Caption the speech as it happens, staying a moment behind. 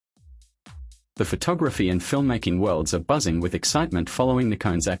The photography and filmmaking worlds are buzzing with excitement following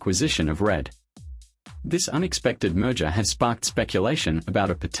Nikon's acquisition of RED. This unexpected merger has sparked speculation about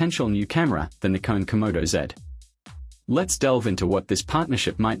a potential new camera, the Nikon KOMODO Z. Let's delve into what this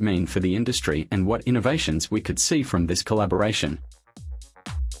partnership might mean for the industry and what innovations we could see from this collaboration.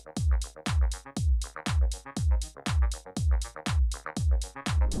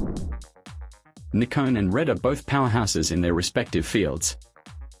 Nikon and RED are both powerhouses in their respective fields.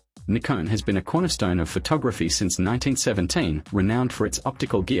 Nikon has been a cornerstone of photography since 1917, renowned for its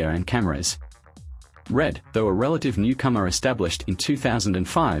optical gear and cameras. RED, though a relative newcomer established in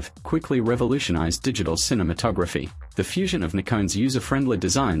 2005, quickly revolutionized digital cinematography. The fusion of Nikon's user-friendly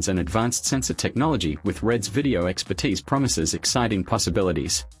designs and advanced sensor technology with RED's video expertise promises exciting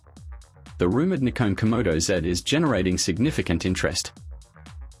possibilities. The rumored Nikon KOMODO Z is generating significant interest.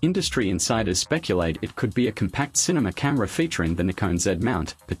 Industry insiders speculate it could be a compact cinema camera featuring the Nikon Z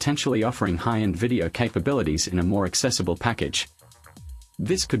mount, potentially offering high-end video capabilities in a more accessible package.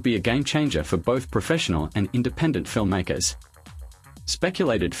 This could be a game-changer for both professional and independent filmmakers.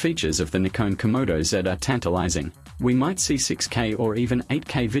 Speculated features of the Nikon KOMODO Z are tantalizing. We might see 6K or even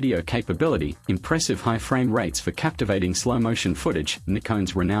 8K video capability, impressive high frame rates for captivating slow-motion footage,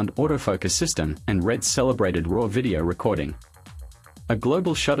 Nikon's renowned autofocus system, and RED's celebrated RAW video recording. A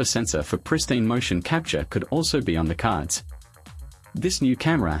global shutter sensor for pristine motion capture could also be on the cards. This new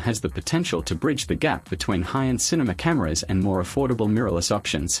camera has the potential to bridge the gap between high-end cinema cameras and more affordable mirrorless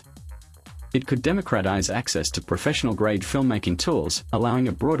options. It could democratize access to professional-grade filmmaking tools, allowing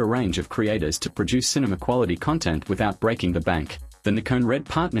a broader range of creators to produce cinema-quality content without breaking the bank. The Nikon-RED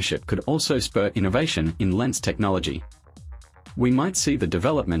partnership could also spur innovation in lens technology. We might see the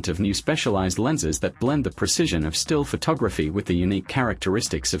development of new specialized lenses that blend the precision of still photography with the unique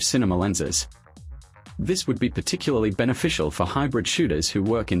characteristics of cinema lenses. This would be particularly beneficial for hybrid shooters who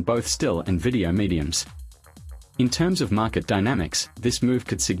work in both still and video mediums. In terms of market dynamics, this move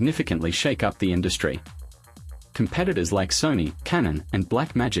could significantly shake up the industry. Competitors like Sony, Canon, and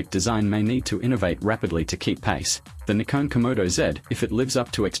Blackmagic Design may need to innovate rapidly to keep pace. The Nikon KOMODO Z, if it lives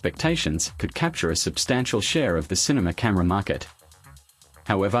up to expectations, could capture a substantial share of the cinema camera market.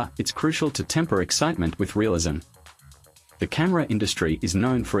 However, it's crucial to temper excitement with realism. The camera industry is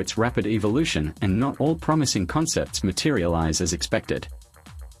known for its rapid evolution, and not all promising concepts materialize as expected.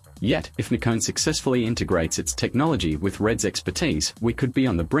 Yet, if Nikon successfully integrates its technology with RED's expertise, we could be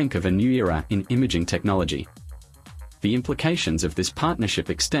on the brink of a new era in imaging technology. The implications of this partnership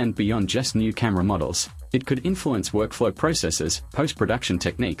extend beyond just new camera models. It could influence workflow processes, post-production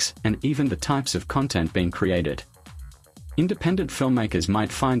techniques, and even the types of content being created. Independent filmmakers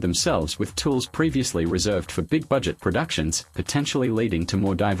might find themselves with tools previously reserved for big-budget productions, potentially leading to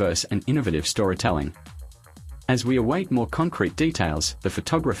more diverse and innovative storytelling. As we await more concrete details, the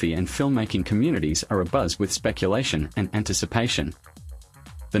photography and filmmaking communities are abuzz with speculation and anticipation.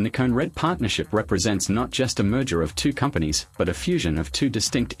 The Nikon-RED partnership represents not just a merger of two companies, but a fusion of two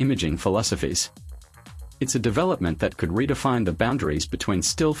distinct imaging philosophies. It's a development that could redefine the boundaries between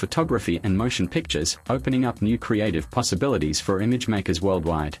still photography and motion pictures, opening up new creative possibilities for image makers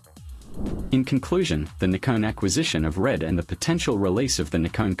worldwide. In conclusion, the Nikon acquisition of RED and the potential release of the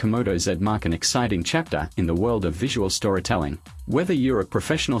Nikon KOMODO Z mark an exciting chapter in the world of visual storytelling. Whether you're a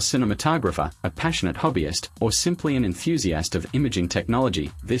professional cinematographer, a passionate hobbyist, or simply an enthusiast of imaging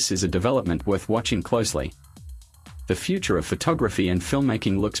technology, this is a development worth watching closely. The future of photography and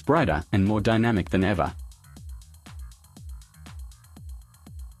filmmaking looks brighter and more dynamic than ever.